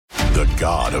The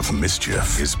god of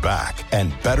mischief is back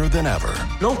and better than ever.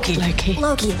 Loki.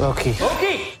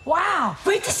 Wow,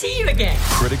 great to see you again.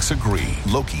 Critics agree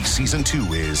Loki Season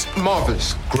 2 is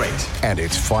marvelous. Great. And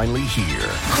it's finally here.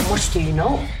 How much do you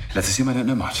know? Let's assume I don't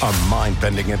know much. A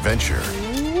mind-bending adventure.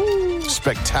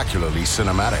 Spectacularly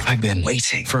cinematic. I've been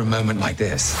waiting for a moment like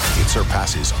this. It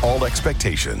surpasses all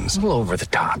expectations. A little over the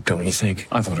top, don't you think?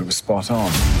 I thought it was spot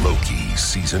on. Loki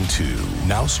Season 2.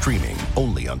 Now streaming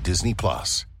only on Disney+.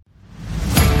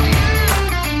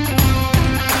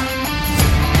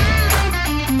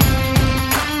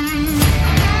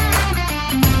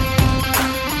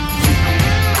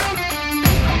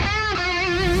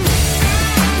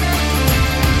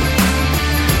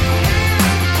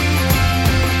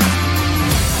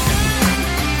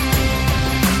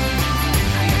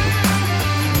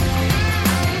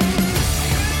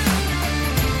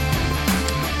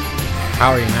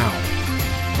 How are you now?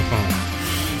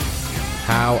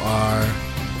 How are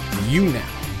you now?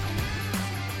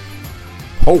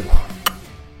 Oh,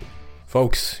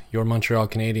 folks, your Montreal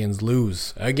Canadiens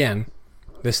lose again,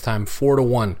 this time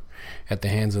 4-1 at the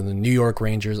hands of the New York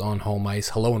Rangers on home ice.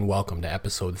 Hello and welcome to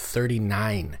episode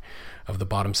 39 of the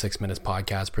Bottom 6 Minutes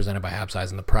podcast presented by Habs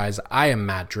Eyes and the Prize. I am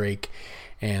Matt Drake,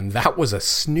 and that was a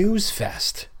snooze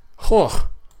fest.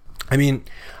 I mean,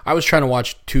 I was trying to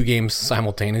watch two games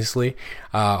simultaneously.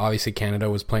 Obviously, Canada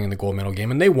was playing in the gold medal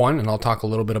game, and they won, and I'll talk a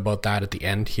little bit about that at the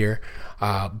end here.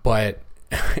 But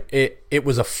it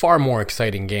was a far more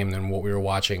exciting game than what we were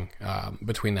watching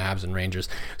between the Habs and Rangers.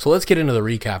 So let's get into the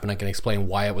recap, and I can explain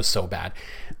why it was so bad.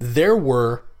 There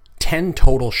were 10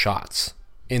 total shots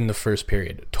in the first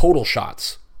period. Total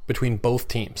shots between both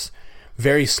teams.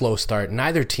 Very slow start.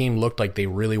 Neither team looked like they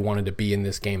really wanted to be in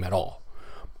this game at all.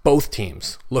 Both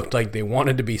teams looked like they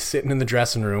wanted to be sitting in the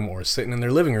dressing room or sitting in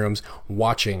their living rooms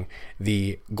watching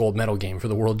the gold medal game for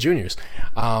the World Juniors.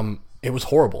 It was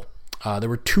horrible. There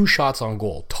were 2 shots on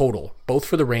goal total, both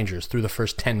for the Rangers through the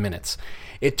first 10 minutes.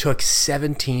 It took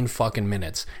 17 fucking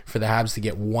minutes for the Habs to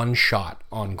get 1 shot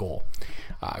on goal.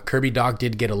 Kirby Dach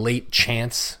did get a late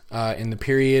chance in the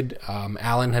period.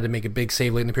 Allen had to make a big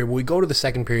save late in the period. But we go to the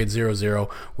second period 0-0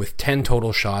 with 10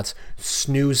 total shots.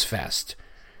 Snooze fest.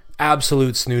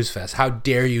 Absolute snooze fest. How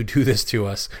dare you do this to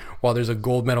us while there's a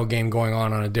gold medal game going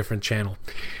on a different channel.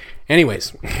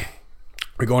 Anyways,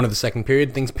 we go into the second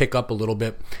period. Things pick up a little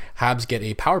bit. Habs get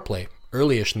a power play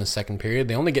early-ish in the second period.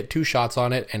 They only get 2 shots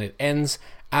on it, and it ends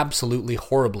absolutely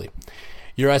horribly.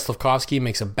 Juraj Slafkovsky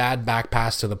makes a bad back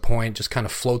pass to the point, just kind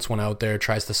of floats one out there,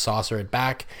 tries to saucer it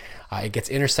back. It gets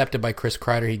intercepted by Chris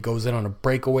Kreider. He goes in on a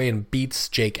breakaway and beats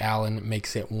Jake Allen,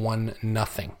 makes it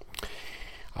 1-0.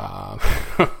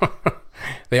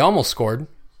 They almost scored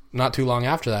not too long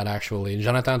after that, actually.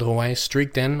 Jonathan Drouin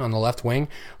streaked in on the left wing,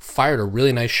 fired a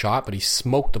really nice shot, but he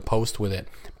smoked the post with it.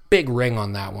 Big ring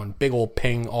on that one. Big old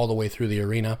ping all the way through the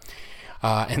arena.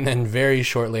 And then very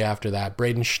shortly after that,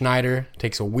 Braden Schneider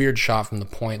takes a weird shot from the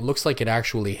point. Looks like it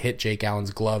actually hit Jake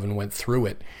Allen's glove and went through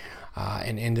it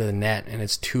and into the net, and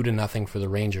it's 2-0 for the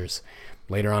Rangers.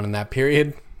 Later on in that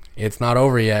period, it's not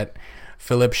over yet.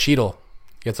 Philipp Schiedl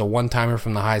gets a one-timer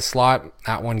from the high slot.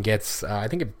 That one gets, I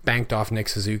think it banked off Nick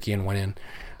Suzuki and went in.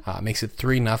 Makes it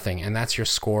 3-0, and that's your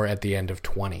score at the end of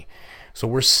 20. So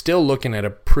we're still looking at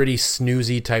a pretty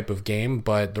snoozy type of game,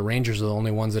 but the Rangers are the only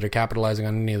ones that are capitalizing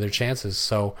on any of their chances.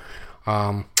 So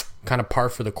kind of par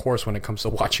for the course when it comes to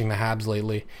watching the Habs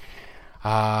lately.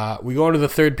 We go into the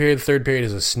third period. The third period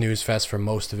is a snooze fest for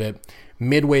most of it.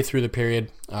 Midway through the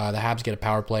period, the Habs get a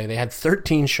power play. They had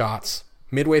 13 shots.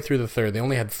 Midway through the third, they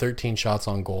only had 13 shots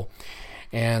on goal.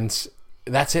 And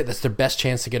that's it. That's their best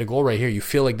chance to get a goal right here. You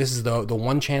feel like this is the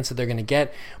one chance that they're going to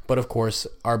get. But, of course,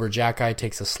 Arbor Xhekaj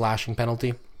takes a slashing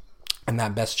penalty. And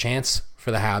that best chance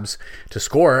for the Habs to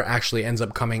score actually ends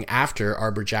up coming after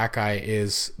Arbor Xhekaj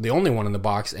is the only one in the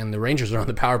box and the Rangers are on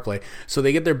the power play. So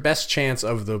they get their best chance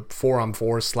of the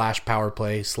 4-on-4 / power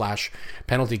play /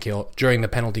 penalty kill during the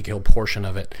penalty kill portion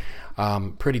of it.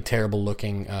 Pretty terrible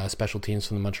looking special teams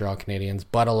from the Montreal Canadiens,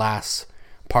 but alas,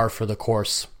 par for the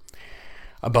course.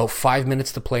 About 5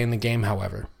 minutes to play in the game,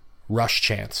 however. Rush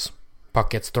chance.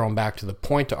 Puck gets thrown back to the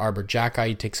point to Arbor Xhekaj.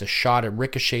 He takes a shot. It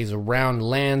ricochets around,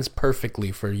 lands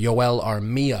perfectly for Yoel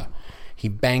Armia. He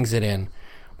bangs it in,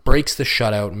 breaks the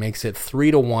shutout, makes it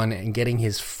 3-1, and getting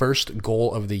his first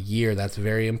goal of the year. That's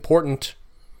very important.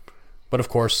 But of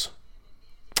course,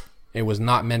 it was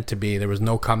not meant to be. There was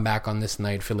no comeback on this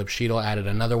night. Philipp Schiedl added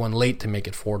another one late to make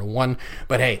it 4-1.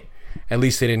 But hey, at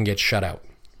least they didn't get shut out.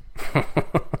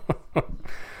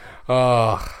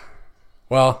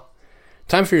 Well,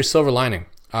 time for your silver lining.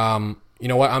 You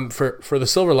know what? For the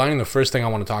silver lining, the first thing I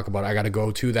want to talk about, I got to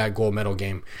go to that gold medal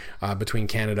game between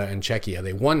Canada and Czechia.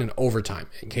 They won in overtime.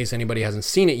 In case anybody hasn't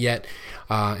seen it yet,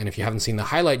 and if you haven't seen the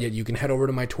highlight yet, you can head over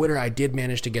to my Twitter. I did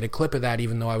manage to get a clip of that,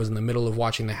 even though I was in the middle of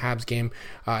watching the Habs game.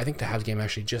 I think the Habs game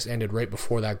actually just ended right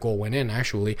before that goal went in,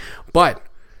 actually. But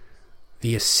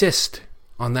the assist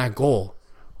on that goal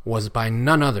was by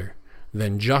none other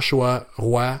than Joshua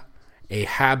Roy, a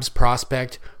Habs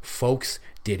prospect. Folks,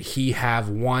 did he have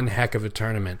one heck of a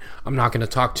tournament. I'm not going to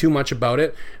talk too much about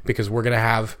it because we're going to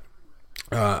have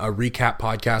a recap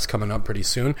podcast coming up pretty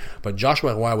soon. But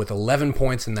Joshua Roy, with 11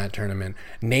 points in that tournament,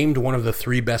 named one of the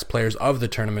 3 best players of the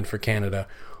tournament for Canada.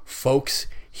 Folks,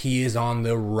 he is on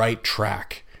the right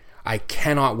track. I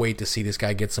cannot wait to see this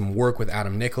guy get some work with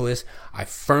Adam Nicholas. I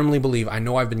firmly believe, I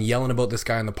know I've been yelling about this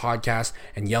guy on the podcast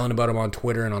and yelling about him on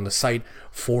Twitter and on the site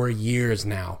for years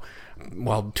now.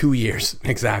 Well, 2 years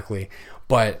exactly.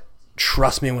 But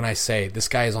trust me when I say this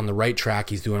guy is on the right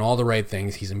track. He's doing all the right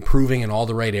things. He's improving in all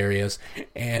the right areas.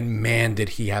 And man, did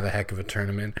he have a heck of a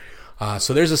tournament.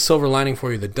 So there's a silver lining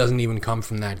for you that doesn't even come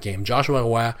from that game. Joshua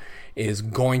Roy is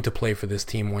going to play for this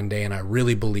team one day, and I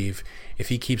really believe if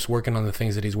he keeps working on the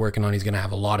things that he's working on, he's going to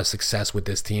have a lot of success with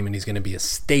this team, and he's going to be a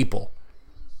staple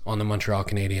on the Montreal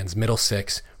Canadiens' middle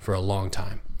six for a long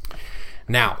time.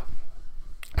 Now,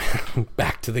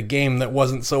 back to the game that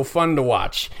wasn't so fun to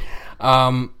watch.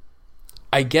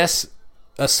 I guess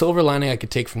a silver lining I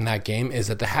could take from that game is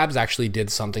that the Habs actually did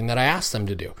something that I asked them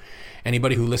to do.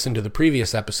 Anybody who listened to the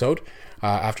previous episode,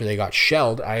 after they got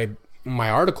shelled, my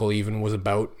article even was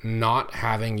about not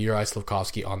having Juraj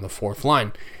Slafkovský on the fourth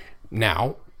line.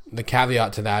 Now, the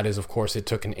caveat to that is, of course, it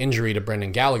took an injury to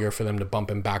Brendan Gallagher for them to bump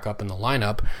him back up in the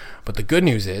lineup. But the good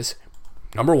news is,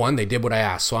 number one, they did what I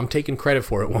asked, so I'm taking credit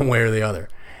for it one way or the other.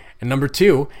 And number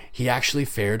two, he actually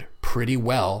fared pretty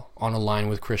well on a line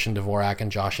with Christian Dvorak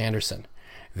and Josh Anderson.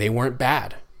 They weren't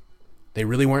bad. They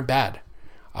really weren't bad.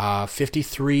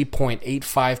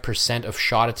 53.85% of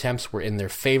shot attempts were in their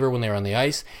favor when they were on the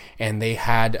ice, and they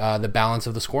had the balance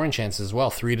of the scoring chances as well.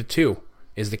 3-2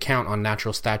 is the count on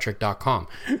naturalstattrick.com.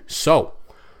 So,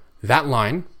 that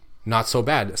line, not so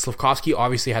bad. Slafkovský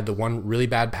obviously had the one really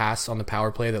bad pass on the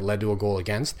power play that led to a goal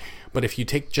against, but if you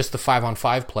take just the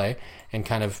 5-on-5 play and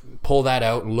kind of pull that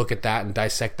out and look at that and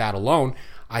dissect that alone,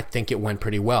 I think it went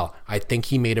pretty well. I think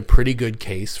he made a pretty good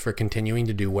case for continuing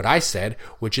to do what I said,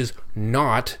 which is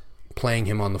not playing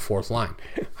him on the fourth line.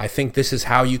 I think this is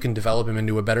how you can develop him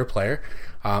into a better player.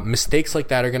 Mistakes like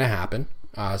that are going to happen,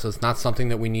 so it's not something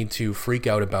that we need to freak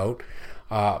out about.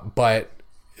 But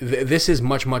this is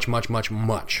much, much, much, much,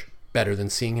 much better than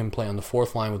seeing him play on the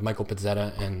fourth line with Michael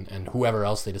Pizzetta and whoever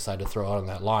else they decide to throw out on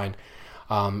that line.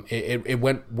 It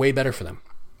went way better for them.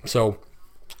 So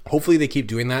hopefully they keep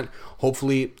doing that.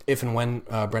 Hopefully, if and when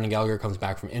Brendan Gallagher comes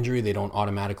back from injury, they don't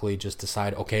automatically just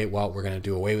decide, okay, well, we're going to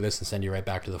do away with this and send you right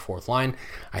back to the fourth line.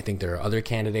 I think there are other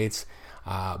candidates,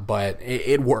 but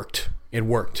it worked. It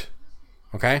worked.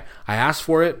 Okay? I asked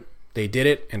for it. They did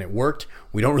it, and it worked.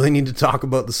 We don't really need to talk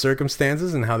about the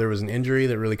circumstances and how there was an injury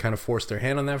that really kind of forced their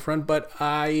hand on that front, but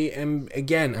I'm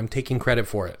taking credit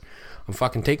for it. I'm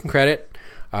fucking taking credit.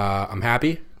 I'm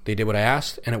happy. They did what I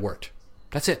asked, and it worked.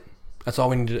 That's it. That's all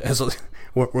we need to do.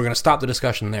 We're going to stop the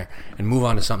discussion there and move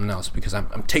on to something else because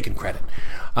I'm taking credit.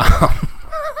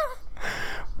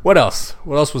 What else?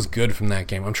 What else was good from that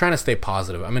game? I'm trying to stay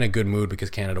positive. I'm in a good mood because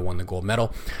Canada won the gold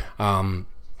medal.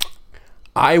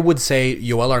 I would say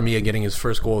Yoel Armia getting his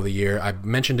first goal of the year. I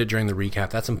mentioned it during the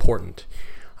recap. That's important.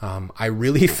 I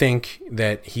really think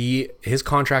that his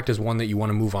contract is one that you want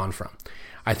to move on from.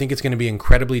 I think it's going to be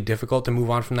incredibly difficult to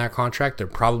move on from that contract. They're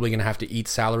probably going to have to eat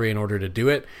salary in order to do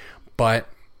it. But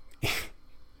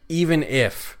even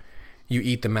if you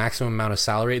eat the maximum amount of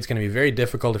salary, it's going to be very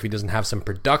difficult if he doesn't have some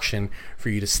production for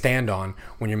you to stand on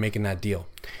when you're making that deal.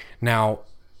 Now,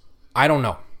 I don't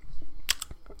know.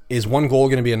 Is one goal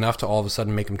going to be enough to all of a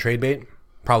sudden make him trade bait?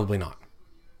 Probably not.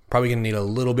 Probably going to need a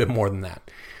little bit more than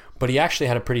that. But he actually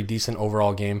had a pretty decent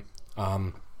overall game.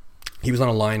 He was on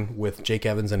a line with Jake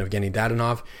Evans and Evgeny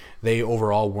Dadonov. They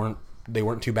overall weren't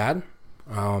too bad.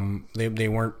 They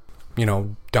weren't,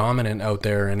 dominant out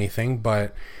there or anything,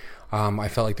 but I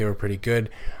felt like they were pretty good.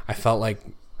 I felt like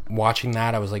watching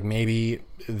that, I was like, maybe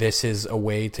this is a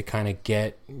way to kind of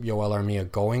get Yoel Armia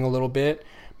going a little bit.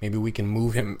 Maybe we can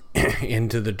move him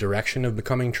into the direction of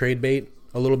becoming trade bait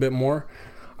a little bit more.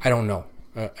 I don't know.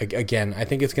 Again, I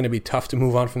think it's going to be tough to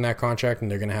move on from that contract, and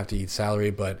they're going to have to eat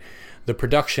salary, but the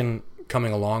production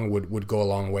coming along would go a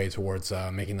long way towards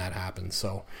making that happen.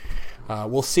 So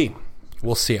we'll see.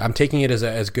 We'll see. I'm taking it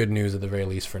as good news at the very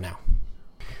least for now.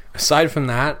 Aside from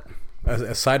that,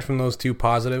 aside from those two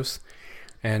positives,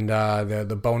 and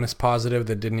the bonus positive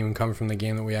that didn't even come from the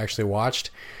game that we actually watched.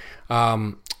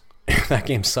 That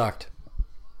game sucked.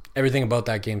 Everything about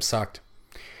that game sucked.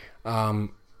 I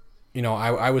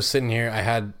was sitting here.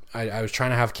 I was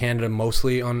trying to have Canada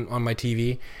mostly on my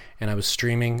TV, and I was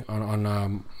streaming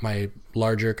on my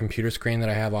larger computer screen that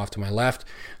I have off to my left.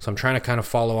 So I'm trying to kind of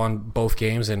follow on both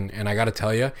games, and I got to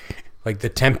tell you, like, the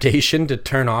temptation to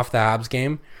turn off the Habs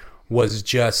game was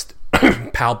just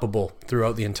palpable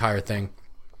throughout the entire thing.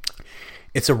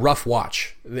 It's a rough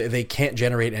watch. They can't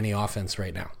generate any offense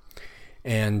right now.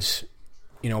 And,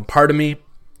 part of me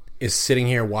is sitting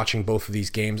here watching both of these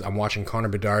games. I'm watching Connor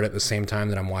Bedard at the same time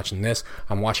that I'm watching this.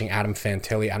 I'm watching Adam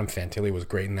Fantilli. Adam Fantilli was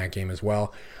great in that game as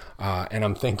well. And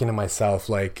I'm thinking to myself,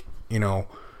 like,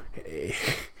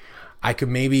 I could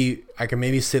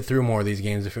maybe sit through more of these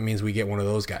games if it means we get one of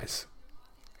those guys.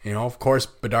 Of course,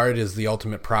 Bedard is the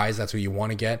ultimate prize. That's what you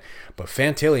want to get. But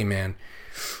Fantilli, man,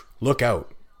 look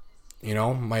out.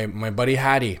 My buddy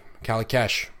Hattie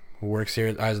Kalikesh, who works here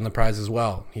at Eyes on the Prize as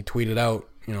well, he tweeted out,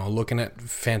 looking at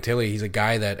Fantilli, he's a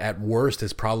guy that at worst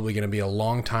is probably going to be a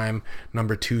long-time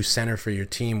number 2 center for your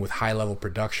team with high-level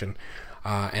production.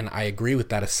 And I agree with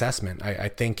that assessment. I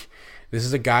think this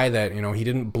is a guy that, he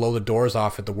didn't blow the doors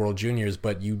off at the World Juniors,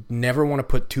 but you never want to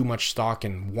put too much stock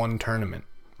in one tournament,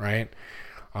 right?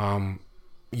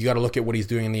 You got to look at what he's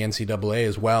doing in the NCAA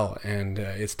as well, and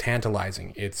it's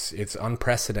tantalizing. It's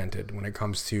unprecedented when it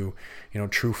comes to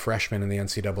true freshmen in the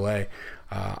NCAA.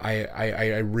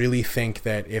 I really think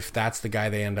that if that's the guy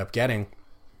they end up getting,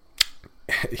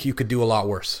 you could do a lot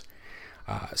worse.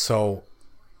 So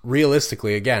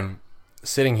realistically, again,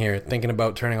 sitting here thinking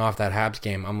about turning off that Habs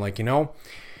game, I'm like,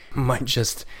 might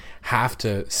just have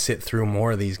to sit through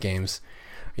more of these games.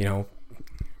 No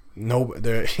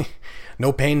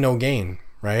pain, no gain.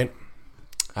 Right?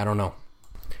 I don't know.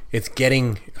 It's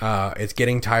getting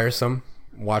tiresome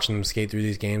watching them skate through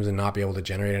these games and not be able to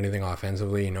generate anything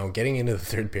offensively. Getting into the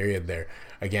third period there,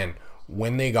 again,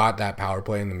 when they got that power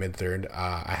play in the mid-third,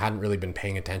 I hadn't really been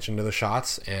paying attention to the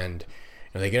shots, and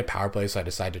they get a power play, so I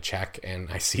decide to check, and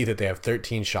I see that they have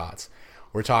 13 shots.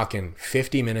 We're talking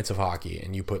 50 minutes of hockey,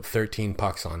 and you put 13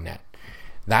 pucks on net.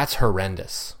 That's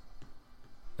horrendous.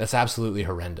 That's absolutely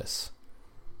horrendous.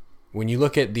 When you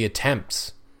look at the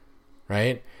attempts,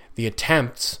 right? The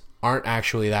attempts aren't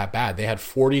actually that bad. They had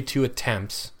 42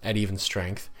 attempts at even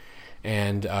strength,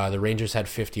 and the Rangers had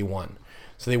 51.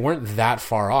 So they weren't that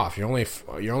far off. You're only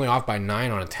off by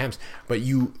 9 on attempts, but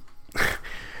you're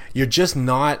just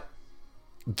not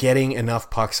getting enough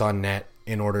pucks on net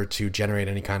in order to generate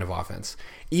any kind of offense.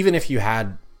 Even if you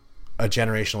had a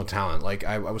generational talent, like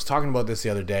I was talking about this the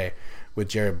other day with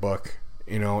Jared Book.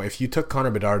 If you took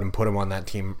Connor Bedard and put him on that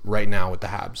team right now with the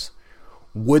Habs,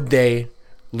 would they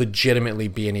legitimately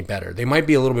be any better? They might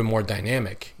be a little bit more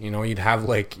dynamic. You'd have,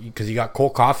 because you got Cole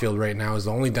Caulfield right now is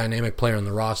the only dynamic player on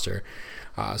the roster.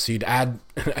 So you'd add,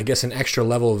 I guess, an extra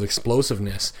level of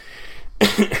explosiveness.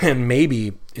 And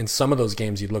maybe in some of those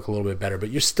games you'd look a little bit better, but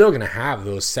you're still going to have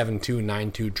those 7-2,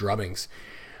 9-2 drubbings.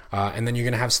 And then you're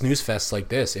going to have snooze fests like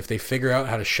this. If they figure out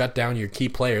how to shut down your key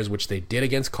players, which they did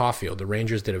against Caulfield, the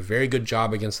Rangers did a very good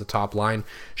job against the top line,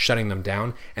 shutting them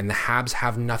down, and the Habs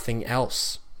have nothing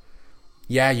else.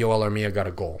 Yeah, Yoel Armia got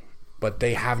a goal, but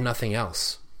they have nothing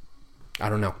else. I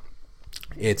don't know.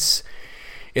 It's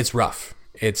rough.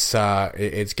 It's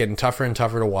getting tougher and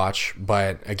tougher to watch,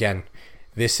 but again,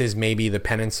 this is maybe the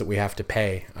penance that we have to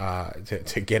pay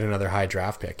to get another high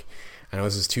draft pick. I know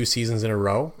this is 2 seasons in a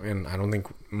row, and I don't think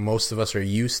most of us are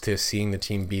used to seeing the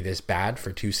team be this bad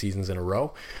for 2 seasons in a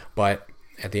row. But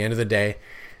at the end of the day,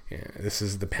 this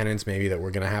is the penance maybe that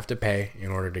we're going to have to pay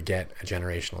in order to get a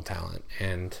generational talent.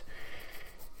 And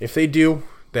if they do,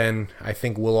 then I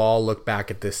think we'll all look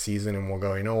back at this season and we'll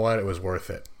go, you know what, it was worth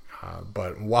it.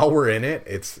 But while we're in it,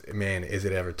 is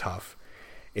it ever tough?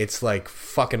 It's like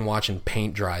fucking watching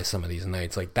paint dry some of these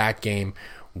nights. Like, that game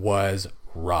was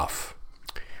rough.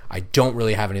 I don't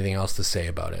really have anything else to say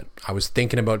about it. I was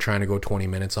thinking about trying to go 20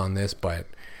 minutes on this, but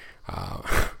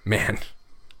man,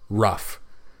 rough.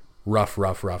 I'll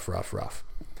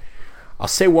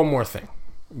say one more thing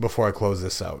before I close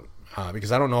this out,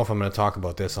 because I don't know if I'm going to talk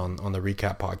about this on the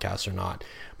recap podcast or not.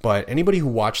 But anybody who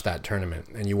watched that tournament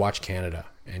and you watch Canada,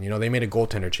 and they made a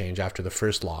goaltender change after the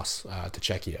first loss to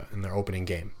Czechia in their opening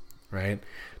game, right?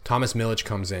 Thomas Milic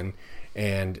comes in,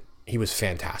 and he was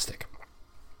fantastic.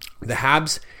 The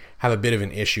Habs have a bit of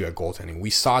an issue at goaltending.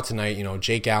 We saw tonight,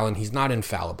 Jake Allen, he's not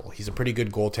infallible. He's a pretty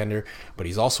good goaltender, but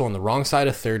he's also on the wrong side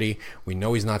of 30. We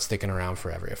know he's not sticking around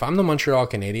forever. If I'm the Montreal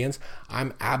Canadiens,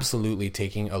 I'm absolutely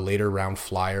taking a later round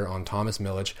flyer on Thomas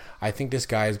Milic. I think this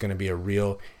guy is going to be a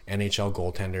real NHL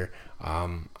goaltender.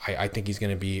 I think he's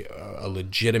going to be a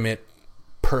legitimate,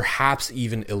 perhaps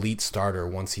even elite starter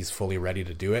once he's fully ready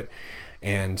to do it.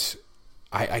 And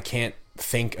I can't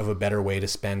think of a better way to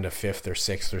spend a 5th or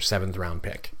 6th or 7th round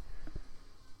pick.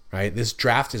 Right? This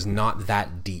draft is not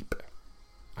that deep.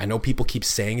 I know people keep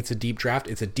saying it's a deep draft.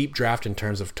 It's a deep draft in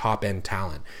terms of top-end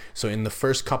talent. So in the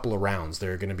first couple of rounds,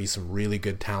 there are going to be some really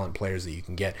good talent players that you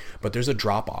can get. But there's a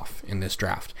drop-off in this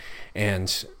draft.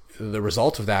 And the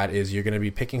result of that is you're going to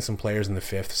be picking some players in the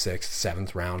 5th, 6th,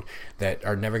 7th round that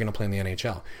are never going to play in the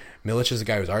NHL. Milic is a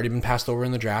guy who's already been passed over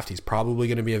in the draft. He's probably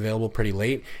going to be available pretty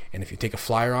late. And if you take a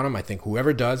flyer on him, I think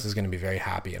whoever does is going to be very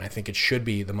happy. And I think it should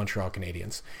be the Montreal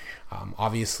Canadiens.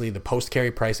 Obviously, the post-Carey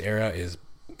Price era is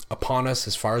upon us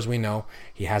as far as we know.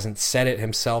 He hasn't said it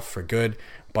himself for good,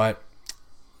 but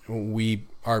we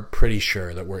are pretty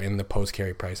sure that we're in the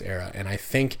post-Carey Price era. And I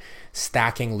think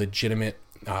stacking legitimate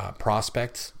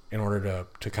prospects in order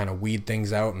to kind of weed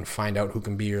things out and find out who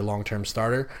can be your long-term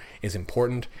starter is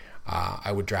important.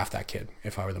 I would draft that kid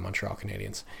if I were the Montreal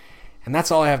Canadiens. And that's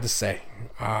all I have to say.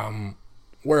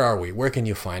 Where are we? Where can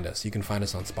you find us? You can find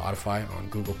us on Spotify, on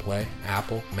Google Play,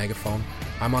 Apple, Megaphone.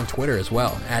 I'm on Twitter as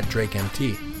well,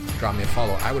 @DrakeMT. Drop me a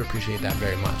follow. I would appreciate that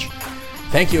very much.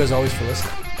 Thank you as always for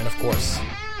listening. And of course,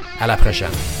 à la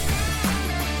prochaine.